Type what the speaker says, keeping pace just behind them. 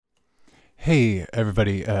Hey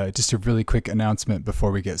everybody, just a really quick announcement before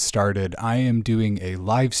we get started. I am doing a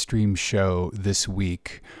live stream show this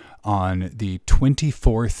week on the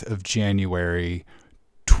 24th of January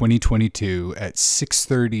 2022 at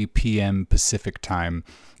 6:30 p.m. Pacific time.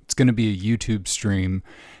 It's going to be a YouTube stream,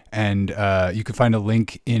 and you can find a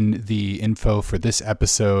link in the info for this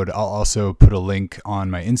episode. I'll also put a link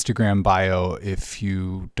on my Instagram bio if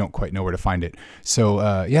you don't quite know where to find it.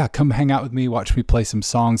 So yeah, come hang out with me, watch me play some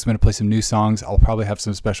songs. I'm going to play some new songs. I'll probably have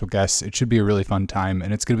some special guests. It should be a really fun time,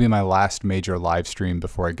 and it's going to be my last major live stream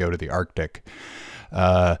before I go to the Arctic.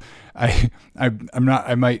 I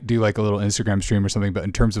might do like a little Instagram stream or something, but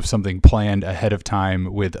in terms of something planned ahead of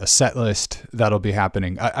time with a set list, that'll be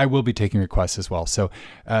happening. I will be taking requests as well. So,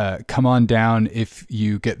 come on down if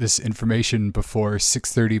you get this information before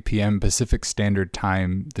 6:30 p.m. Pacific Standard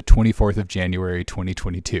Time, the 24th of January,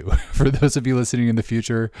 2022. For those of you listening in the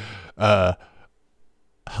future, hello.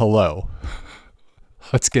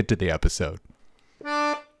 Let's get to the episode.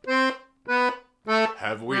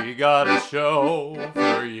 Have we got a show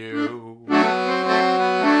for you?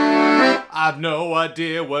 I've no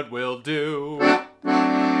idea what we'll do.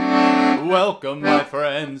 Welcome, my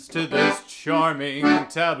friends, to this charming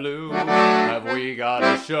tableau. Have we got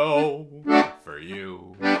a show for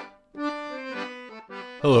you?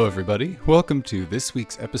 Hello, everybody. Welcome to this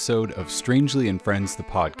week's episode of Strangely and Friends, the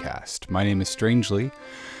podcast. My name is Strangely.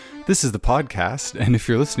 This is the podcast, and if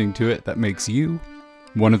you're listening to it, that makes you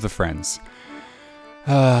one of the friends.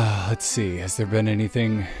 Let's see. Has there been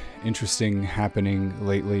anything interesting happening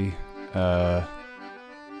lately? I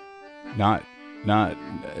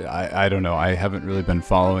don't know. I haven't really been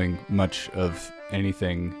following much of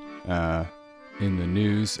anything, in the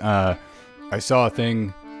news. I saw a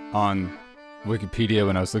thing on Wikipedia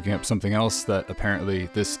when I was looking up something else that apparently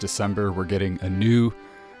this December we're getting a new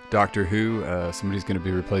Doctor Who. Somebody's going to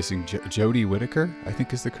be replacing Jodie Whittaker, I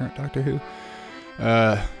think is the current Doctor Who.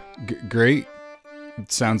 Great. It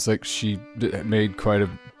sounds like she made quite a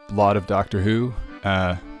lot of Doctor Who.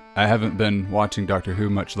 I haven't been watching Doctor Who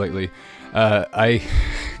much lately. I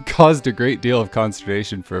caused a great deal of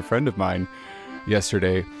consternation for a friend of mine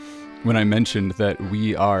yesterday when I mentioned that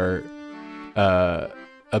we are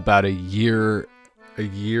about a year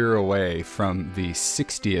away from the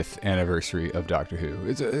 60th anniversary of Doctor Who.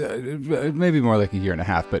 It's maybe more like a year and a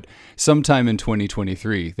half, but sometime in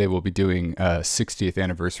 2023 they will be doing a 60th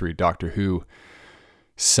anniversary Doctor Who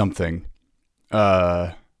something.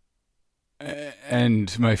 And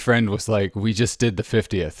my friend was like, we just did the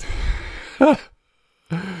 50th.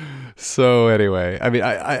 So anyway, I mean,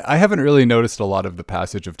 I haven't really noticed a lot of the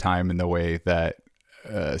passage of time in the way that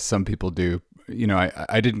some people do. You know,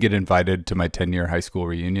 I didn't get invited to my 10-year high school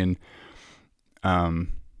reunion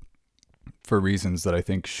for reasons that I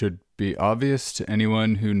think should be obvious to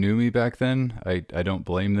anyone who knew me back then. I don't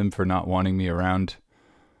blame them for not wanting me around.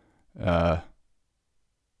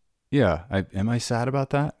 Yeah, am I sad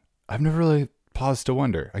about that? I've never really paused to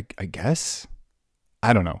wonder. I guess?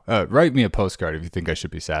 I don't know. Write me a postcard if you think I should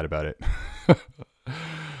be sad about it.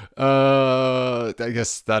 I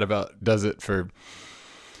guess that about does it for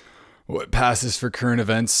what passes for current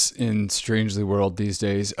events in Strangely World these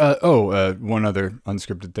days. One other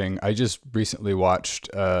unscripted thing. I just recently watched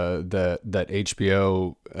that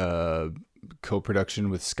HBO co-production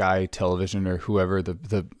with Sky Television or whoever.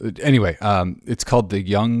 Anyway, it's called The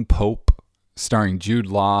Young Pope, starring Jude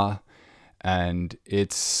Law, and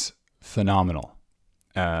it's phenomenal.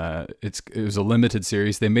 It was a limited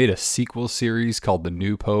series. They made a sequel series called The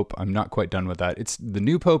New Pope. I'm not quite done with that. The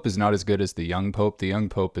New Pope is not as good as The Young Pope. The Young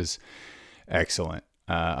Pope is excellent.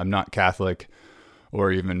 I'm not Catholic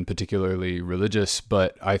or even particularly religious,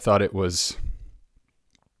 but I thought it was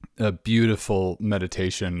a beautiful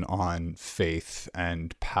meditation on faith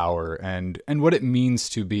and power and what it means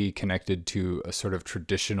to be connected to a sort of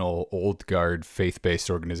traditional old guard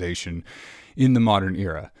faith-based organization in the modern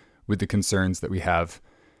era, with the concerns that we have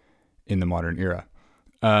in the modern era.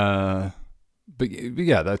 But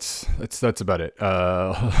yeah, that's about it.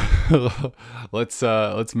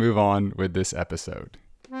 Let's move on with this episode.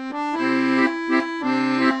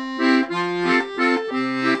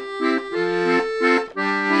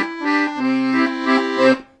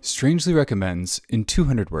 Strangely recommends in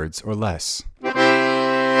 200 words or less,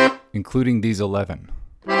 including these 11.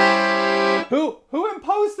 Who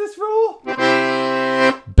imposed this rule?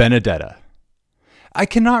 Benedetta. I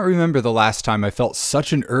cannot remember the last time I felt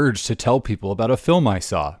such an urge to tell people about a film I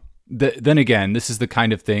saw. Then again, this is the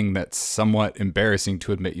kind of thing that's somewhat embarrassing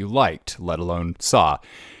to admit you liked, let alone saw.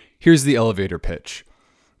 Here's the elevator pitch.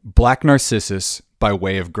 Black Narcissus by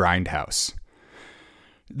way of Grindhouse.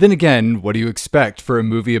 Then again, what do you expect for a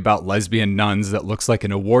movie about lesbian nuns that looks like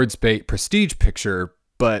an awards bait prestige picture?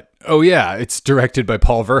 But, oh yeah, it's directed by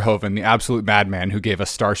Paul Verhoeven, the absolute madman who gave us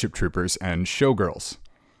Starship Troopers and Showgirls.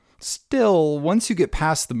 Still, once you get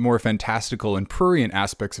past the more fantastical and prurient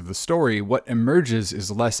aspects of the story, what emerges is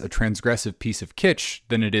less a transgressive piece of kitsch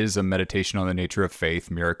than it is a meditation on the nature of faith,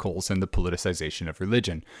 miracles, and the politicization of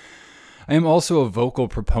religion. I am also a vocal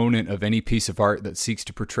proponent of any piece of art that seeks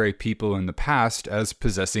to portray people in the past as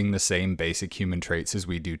possessing the same basic human traits as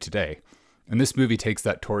we do today. And this movie takes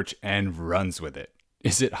that torch and runs with it.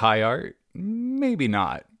 Is it high art? Maybe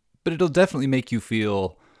not, but it'll definitely make you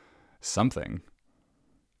feel something.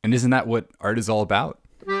 And isn't that what art is all about?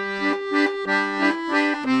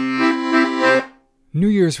 New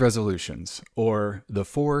Year's resolutions, or the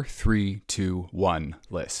 4-3-2-1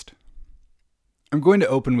 list. I'm going to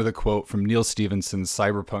open with a quote from Neil Stephenson's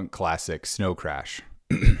cyberpunk classic, Snow Crash.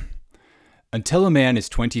 Until a man is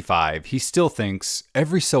 25, he still thinks,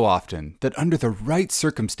 every so often, that under the right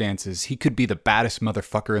circumstances, he could be the baddest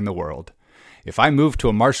motherfucker in the world. If I moved to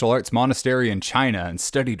a martial arts monastery in China and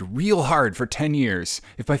studied real hard for 10 years,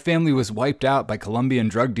 if my family was wiped out by Colombian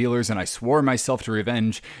drug dealers and I swore myself to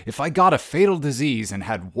revenge, if I got a fatal disease and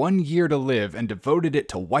had 1 year to live and devoted it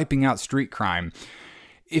to wiping out street crime,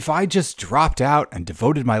 if I just dropped out and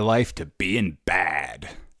devoted my life to being bad.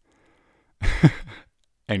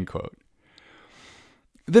 End quote.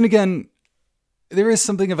 Then again, there is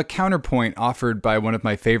something of a counterpoint offered by one of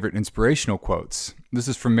my favorite inspirational quotes. This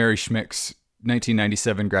is from Mary Schmick's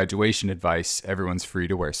 1997 graduation advice, everyone's free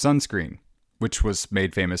to wear sunscreen, which was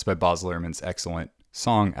made famous by Baz Luhrmann's excellent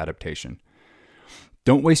song adaptation.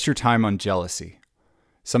 Don't waste your time on jealousy.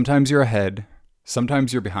 Sometimes you're ahead,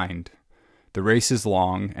 sometimes you're behind. The race is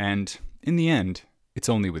long, and in the end, it's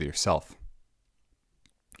only with yourself.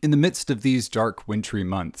 In the midst of these dark, wintry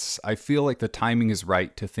months, I feel like the timing is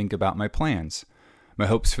right to think about my plans, my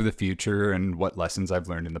hopes for the future, and what lessons I've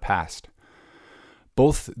learned in the past.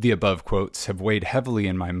 Both the above quotes have weighed heavily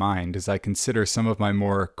in my mind as I consider some of my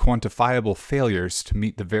more quantifiable failures to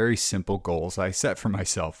meet the very simple goals I set for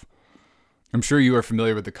myself. I'm sure you are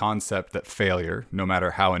familiar with the concept that failure, no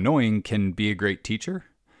matter how annoying, can be a great teacher.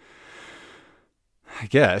 I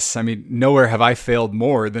guess. Nowhere have I failed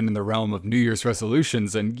more than in the realm of New Year's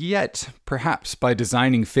resolutions, and yet, perhaps by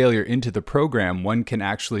designing failure into the program, one can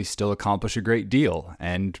actually still accomplish a great deal,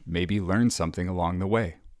 and maybe learn something along the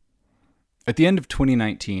way. At the end of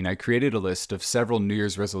 2019, I created a list of several New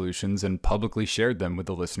Year's resolutions and publicly shared them with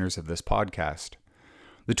the listeners of this podcast.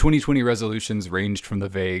 The 2020 resolutions ranged from the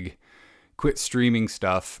vague, quit streaming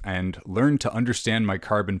stuff and learn to understand my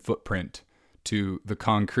carbon footprint, to the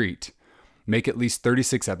concrete, make at least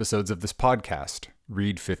 36 episodes of this podcast,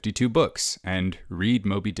 read 52 books, and read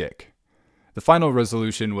Moby Dick. The final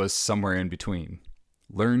resolution was somewhere in between.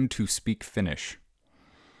 Learn to speak Finnish.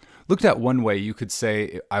 Looked at one way, you could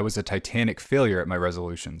say I was a titanic failure at my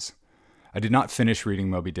resolutions. I did not finish reading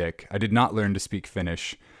Moby Dick. I did not learn to speak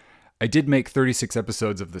Finnish. I did make 36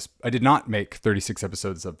 episodes of this. I did not make 36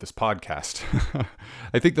 episodes of this podcast.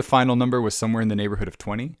 I think the final number was somewhere in the neighborhood of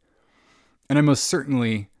 20. And I most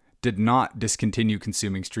certainly did not discontinue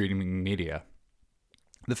consuming streaming media.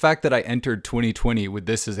 The fact that I entered 2020 with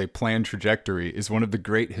this as a planned trajectory is one of the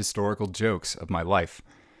great historical jokes of my life.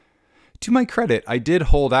 To my credit, I did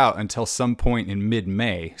hold out until some point in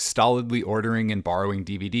mid-May, stolidly ordering and borrowing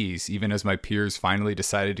DVDs, even as my peers finally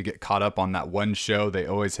decided to get caught up on that one show they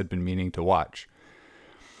always had been meaning to watch.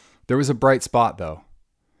 There was a bright spot, though.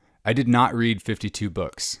 I did not read 52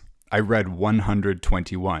 books. I read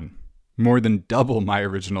 121. More than double my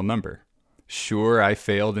original number. Sure, I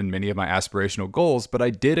failed in many of my aspirational goals, but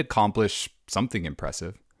I did accomplish something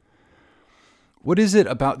impressive. What is it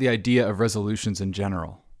about the idea of resolutions in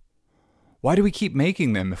general? Why do we keep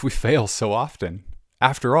making them if we fail so often?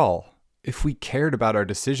 After all, if we cared about our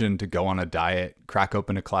decision to go on a diet, crack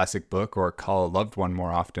open a classic book, or call a loved one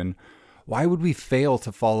more often, why would we fail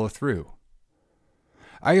to follow through?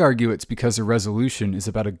 I argue it's because a resolution is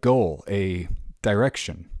about a goal, a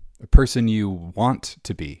direction. A person you want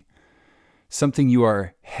to be, something you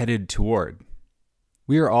are headed toward.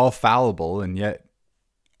 We are all fallible and yet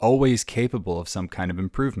always capable of some kind of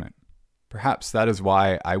improvement. Perhaps that is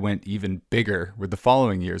why I went even bigger with the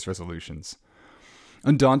following year's resolutions.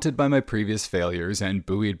 Undaunted by my previous failures and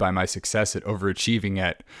buoyed by my success at overachieving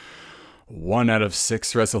at 1 out of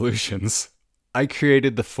 6 resolutions, I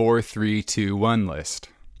created the 4-3-2-1 list.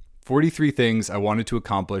 43 things I wanted to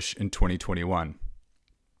accomplish in 2021.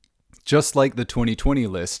 Just like the 2020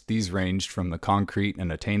 list, these ranged from the concrete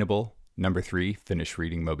and attainable, number 3, finish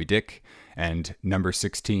reading Moby Dick, and number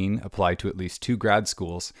 16, apply to at least 2 grad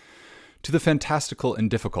schools, To the fantastical and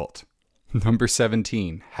difficult. Number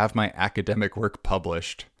 17, have my academic work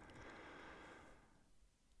published.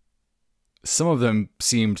 Some of them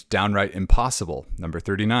seemed downright impossible. Number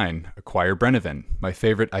 39, acquire Brennivin, my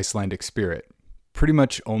favorite Icelandic spirit, pretty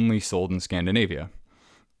much only sold in Scandinavia.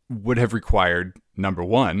 Would have required, number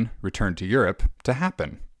 1, return to Europe, to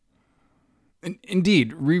happen.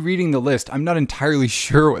 Indeed, rereading the list, I'm not entirely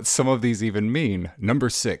sure what some of these even mean. Number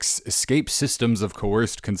 6, escape systems of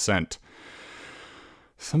coerced consent.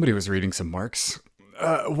 Somebody was reading some Marx.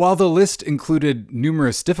 While the list included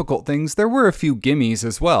numerous difficult things, there were a few gimmies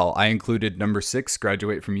as well. I included number 6,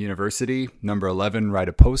 graduate from university, number 11, write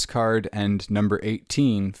a postcard, and number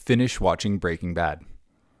 18, finish watching Breaking Bad.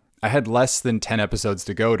 I had less than 10 episodes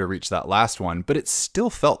to go to reach that last one, but it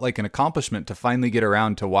still felt like an accomplishment to finally get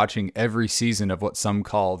around to watching every season of what some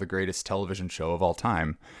call the greatest television show of all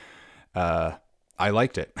time. I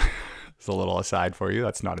liked it. It's a little aside for you.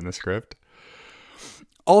 That's not in the script.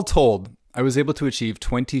 All told, I was able to achieve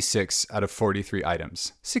 26 out of 43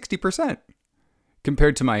 items, 60%.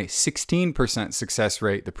 Compared to my 16% success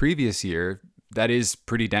rate the previous year, that is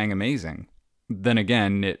pretty dang amazing. Then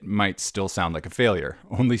again, it might still sound like a failure.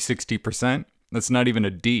 Only 60%? That's not even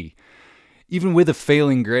a D. Even with a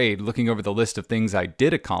failing grade, looking over the list of things I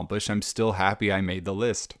did accomplish, I'm still happy I made the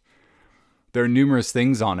list. There are numerous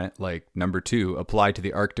things on it, like number 2, apply to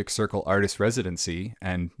the Arctic Circle Artist Residency,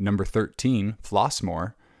 and number 13,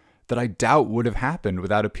 Flossmoor, that I doubt would have happened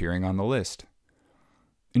without appearing on the list.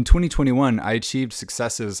 In 2021, I achieved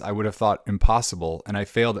successes I would have thought impossible, and I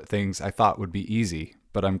failed at things I thought would be easy,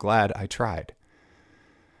 but I'm glad I tried.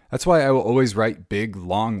 That's why I will always write big,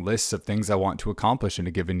 long lists of things I want to accomplish in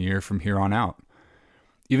a given year from here on out.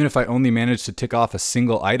 Even if I only manage to tick off a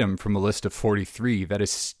single item from a list of 43, that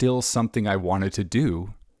is still something I wanted to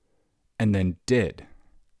do, and then did.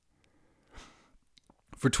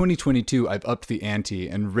 For 2022, I've upped the ante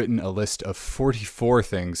and written a list of 44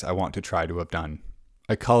 things I want to try to have done.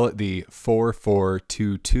 I call it the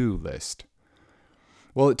 4422 list.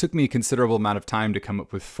 While it took me a considerable amount of time to come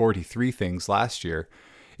up with 43 things last year,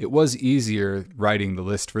 it was easier writing the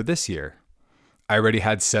list for this year. I already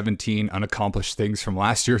had 17 unaccomplished things from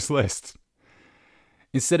last year's list.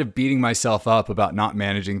 Instead of beating myself up about not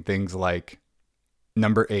managing things like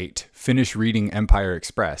number 8, finish reading Empire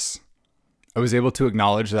Express, I was able to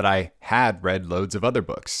acknowledge that I had read loads of other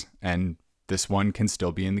books, and this one can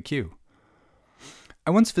still be in the queue. I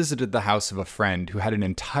once visited the house of a friend who had an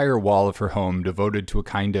entire wall of her home devoted to a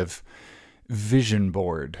kind of vision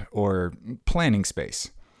board or planning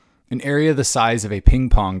space. An area the size of a ping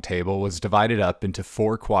pong table was divided up into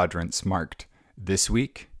 4 quadrants marked this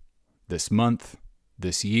week, this month,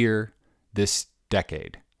 this year, this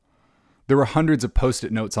decade. There were hundreds of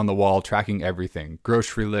post-it notes on the wall tracking everything: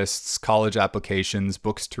 grocery lists, college applications,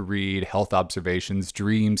 books to read, health observations,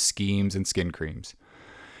 dreams, schemes, and skin creams.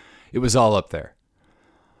 It was all up there.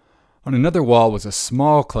 On another wall was a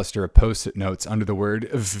small cluster of post-it notes under the word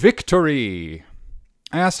victory.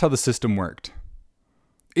 I asked how the system worked.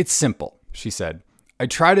 It's simple, she said. I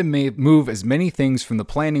try to move as many things from the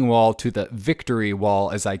planning wall to the victory wall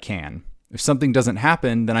as I can. If something doesn't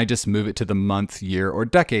happen, then I just move it to the month, year, or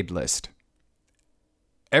decade list.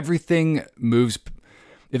 Everything moves.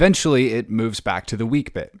 Eventually, it moves back to the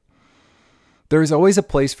week bit. There is always a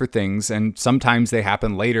place for things, and sometimes they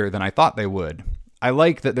happen later than I thought they would. I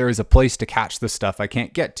like that there is a place to catch the stuff I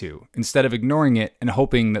can't get to, instead of ignoring it and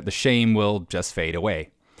hoping that the shame will just fade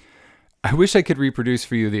away. I wish I could reproduce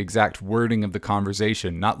for you the exact wording of the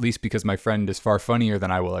conversation, not least because my friend is far funnier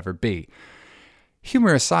than I will ever be.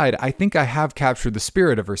 Humor aside, I think I have captured the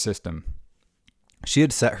spirit of her system. She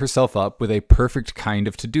had set herself up with a perfect kind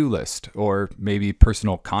of to-do list, or maybe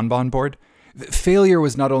personal Kanban board. Failure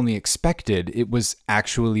was not only expected, it was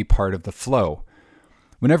actually part of the flow.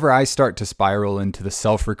 Whenever I start to spiral into the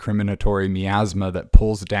self-recriminatory miasma that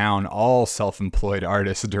pulls down all self-employed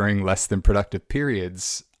artists during less than productive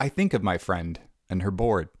periods, I think of my friend and her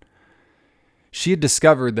board. She had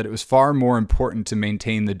discovered that it was far more important to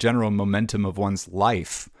maintain the general momentum of one's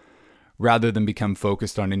life rather than become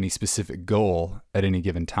focused on any specific goal at any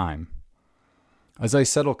given time. As I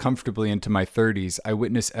settle comfortably into my 30s, I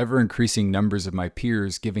witness ever-increasing numbers of my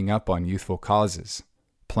peers giving up on youthful causes,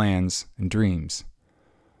 plans, and dreams.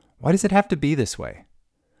 Why does it have to be this way?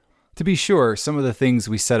 To be sure, some of the things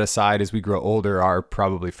we set aside as we grow older are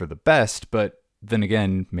probably for the best, but then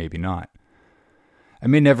again, maybe not. I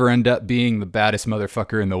may never end up being the baddest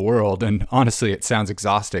motherfucker in the world, and honestly, it sounds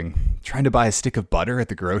exhausting. Trying to buy a stick of butter at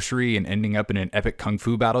the grocery and ending up in an epic kung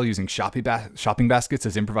fu battle using shopping baskets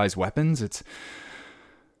as improvised weapons,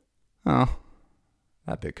 Oh,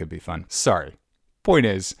 that bit could be fun. Sorry. Point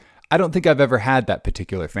is, I don't think I've ever had that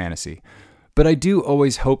particular fantasy, but I do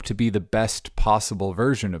always hope to be the best possible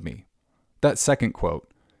version of me. That second quote,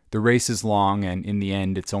 "The race is long and in the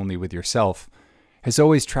end it's only with yourself," has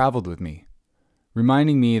always traveled with me,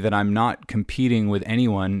 reminding me that I'm not competing with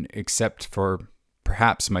anyone except for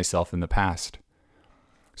perhaps myself in the past.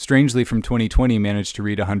 Strangely, from 2020, managed to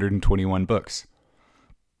read 121 books.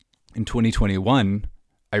 In 2021,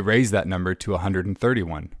 I raised that number to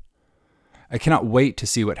 131. I cannot wait to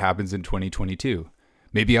see what happens in 2022.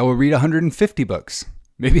 Maybe I will read 150 books.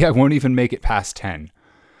 Maybe I won't even make it past 10.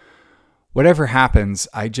 Whatever happens,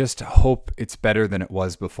 I just hope it's better than it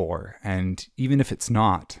was before. And even if it's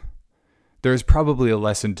not, there's probably a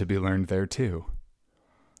lesson to be learned there too.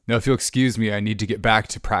 Now, if you'll excuse me, I need to get back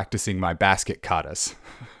to practicing my basket katas.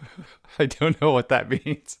 I don't know what that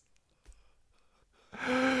means.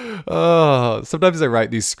 Oh, sometimes I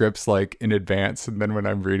write these scripts like in advance, and then when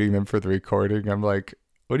I'm reading them for the recording, I'm like,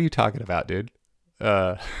 what are you talking about, dude?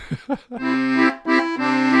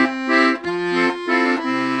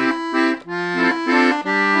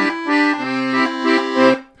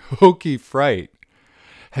 Hokey fright.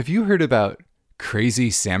 Have you heard about Crazy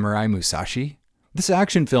Samurai Musashi? This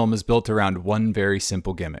action film is built around one very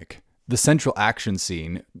simple gimmick. The central action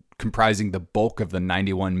scene, comprising the bulk of the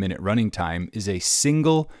 91-minute running time, is a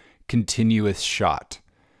single, continuous shot.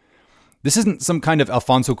 This isn't some kind of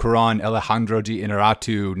Alfonso Cuarón, Alejandro G.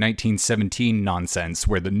 Inarritu 1917 nonsense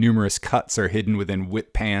where the numerous cuts are hidden within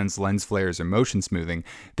whip pans, lens flares, or motion smoothing.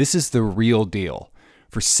 This is the real deal.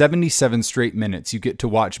 For 77 straight minutes, you get to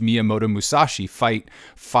watch Miyamoto Musashi fight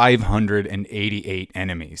 588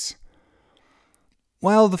 enemies.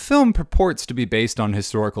 While the film purports to be based on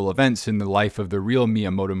historical events in the life of the real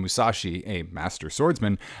Miyamoto Musashi, a master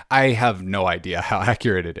swordsman, I have no idea how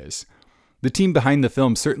accurate it is. The team behind the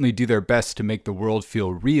film certainly do their best to make the world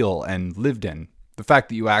feel real and lived in. The fact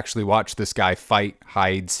that you actually watch this guy fight,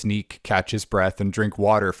 hide, sneak, catch his breath, and drink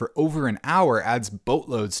water for over an hour adds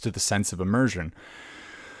boatloads to the sense of immersion.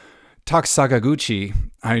 Tak Sakaguchi,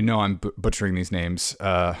 I know I'm butchering these names,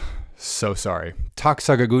 so sorry. Tak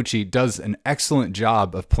Sakaguchi does an excellent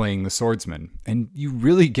job of playing the swordsman, and you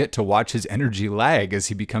really get to watch his energy lag as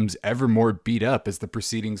he becomes ever more beat up as the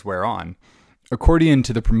proceedings wear on. According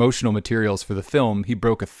to the promotional materials for the film, he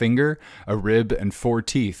broke a finger, a rib, and 4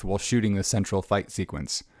 teeth while shooting the central fight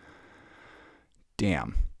sequence.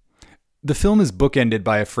 Damn. The film is bookended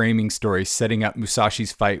by a framing story setting up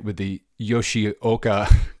Musashi's fight with the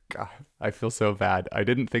Yoshioka. God, I feel so bad. I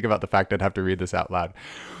didn't think about the fact I'd have to read this out loud.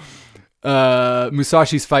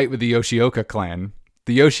 Musashi's fight with the Yoshioka clan.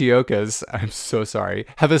 The Yoshiokas, I'm so sorry,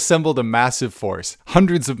 have assembled a massive force,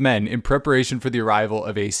 hundreds of men, in preparation for the arrival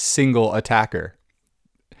of a single attacker.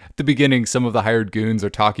 At the beginning, some of the hired goons are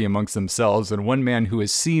talking amongst themselves, and one man who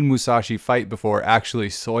has seen Musashi fight before actually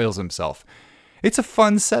soils himself. It's a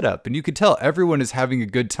fun setup, and you can tell everyone is having a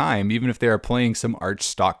good time, even if they are playing some arch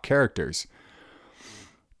stock characters.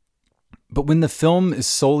 But when the film is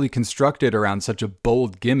solely constructed around such a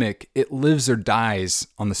bold gimmick, it lives or dies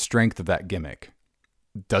on the strength of that gimmick.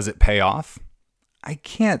 Does it pay off? I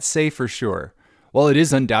can't say for sure. While it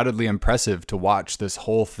is undoubtedly impressive to watch this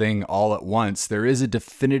whole thing all at once, there is a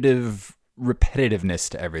definitive repetitiveness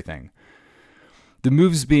to everything. The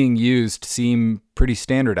moves being used seem pretty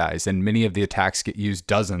standardized, and many of the attacks get used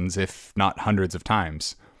dozens, if not hundreds of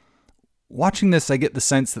times. Watching this, I get the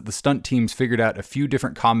sense that the stunt teams figured out a few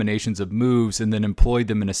different combinations of moves and then employed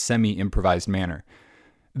them in a semi-improvised manner.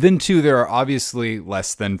 Then, too, there are obviously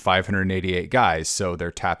less than 588 guys, so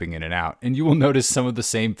they're tapping in and out, and you will notice some of the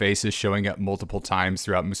same faces showing up multiple times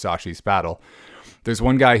throughout Musashi's battle. There's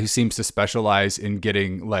one guy who seems to specialize in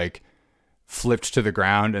getting, flipped to the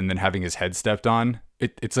ground and then having his head stepped on.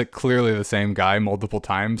 It's clearly the same guy multiple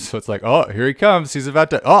times, so it's like, oh, here he comes, he's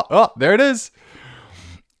about to, oh, there it is!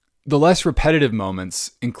 The less repetitive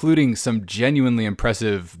moments, including some genuinely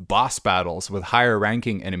impressive boss battles with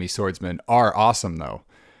higher-ranking enemy swordsmen, are awesome, though.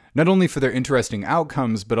 Not only for their interesting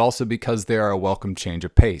outcomes, but also because they are a welcome change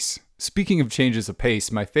of pace. Speaking of changes of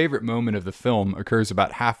pace, my favorite moment of the film occurs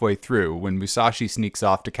about halfway through, when Musashi sneaks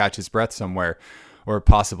off to catch his breath somewhere, or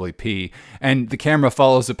possibly pee, and the camera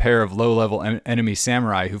follows a pair of low-level enemy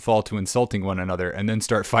samurai who fall to insulting one another and then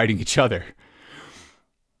start fighting each other.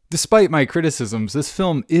 Despite my criticisms, this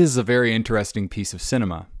film is a very interesting piece of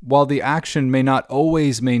cinema. While the action may not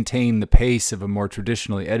always maintain the pace of a more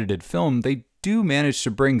traditionally edited film, they do manage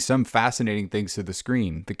to bring some fascinating things to the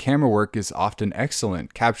screen. The camera work is often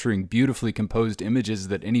excellent, capturing beautifully composed images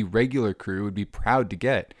that any regular crew would be proud to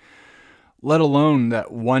get, let alone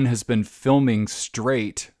that one has been filming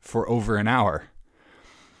straight for over an hour.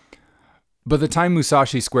 By the time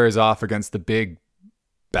Musashi squares off against the big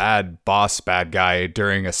bad guy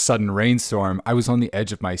during a sudden rainstorm, I was on the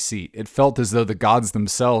edge of my seat. It felt as though the gods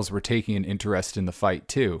themselves were taking an interest in the fight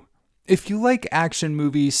too. If you like action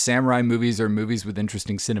movies, samurai movies, or movies with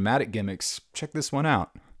interesting cinematic gimmicks, check this one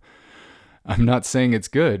out. I'm not saying it's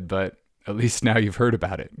good, but at least now you've heard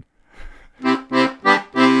about it.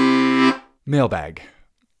 Mailbag.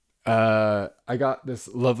 I got this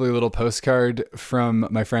lovely little postcard from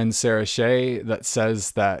my friend Sarah Shea that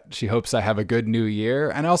says that she hopes I have a good new year.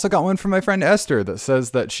 And I also got one from my friend Esther that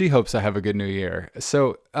says that she hopes I have a good new year.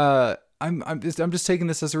 So, I'm just taking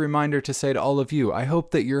this as a reminder to say to all of you, I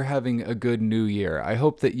hope that you're having a good new year. I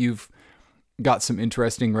hope that you've got some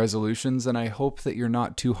interesting resolutions, and I hope that you're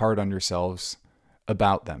not too hard on yourselves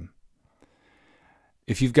about them.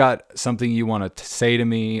 If you've got something you want to say to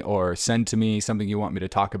me or send to me, something you want me to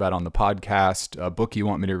talk about on the podcast, a book you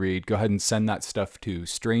want me to read, go ahead and send that stuff to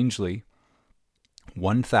Strangely,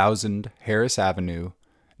 1000 Harris Avenue,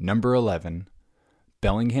 number 11,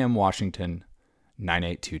 Bellingham, Washington,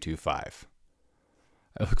 98225.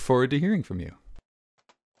 I look forward to hearing from you.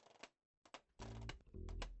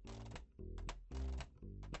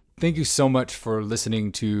 Thank you so much for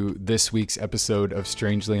listening to this week's episode of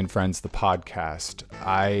Strangely and Friends, the podcast.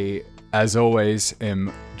 I, as always,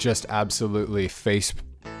 am just absolutely face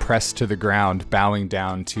pressed to the ground, bowing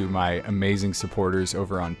down to my amazing supporters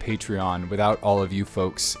over on Patreon. Without all of you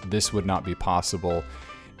folks, this would not be possible.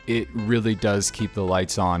 It really does keep the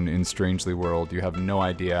lights on in Strangely World. You have no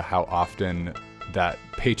idea how often that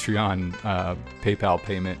Patreon PayPal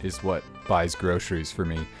payment is what buys groceries for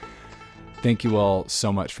me. Thank you all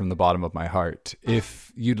so much from the bottom of my heart.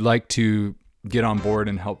 If you'd like to get on board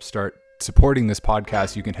and help start supporting this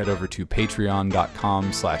podcast, you can head over to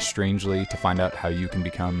patreon.com/strangely to find out how you can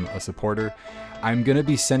become a supporter. I'm going to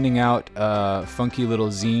be sending out a funky little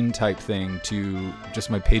zine type thing to just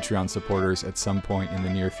my Patreon supporters at some point in the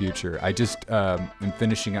near future. I just am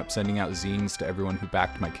finishing up sending out zines to everyone who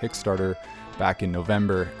backed my Kickstarter back in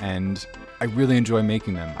November, and I really enjoy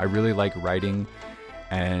making them. I really like writing,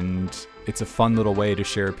 and it's a fun little way to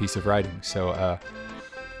share a piece of writing. So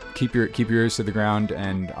keep your ears to the ground,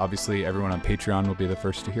 and obviously everyone on Patreon will be the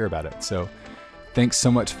first to hear about it. So thanks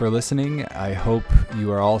so much for listening. I hope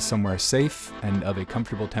you are all somewhere safe and of a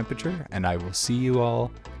comfortable temperature, and I will see you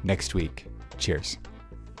all next week. Cheers.